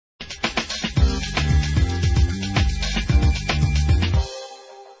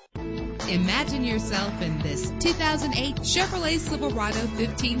Imagine yourself in this 2008 Chevrolet Silverado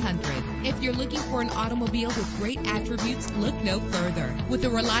 1500. If you're looking for an automobile with great attributes, look no further. With a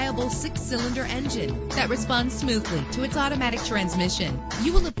reliable 6-cylinder engine that responds smoothly to its automatic transmission,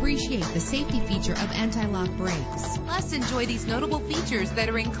 you will appreciate the safety feature of anti-lock brakes. Plus, enjoy these notable features that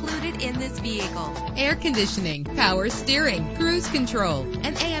are included in this vehicle: air conditioning, power steering, cruise control,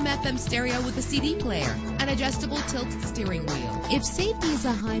 an AM/FM stereo with a CD player, an adjustable tilt steering wheel. If safety is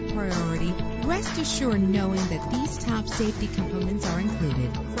a high priority, rest assured knowing that these top safety components are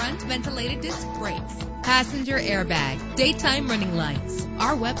included: front ventilated disc brakes, passenger airbag, daytime running lights.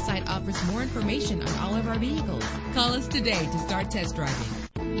 Our website offers more information on all of our vehicles. Call us today to start test driving.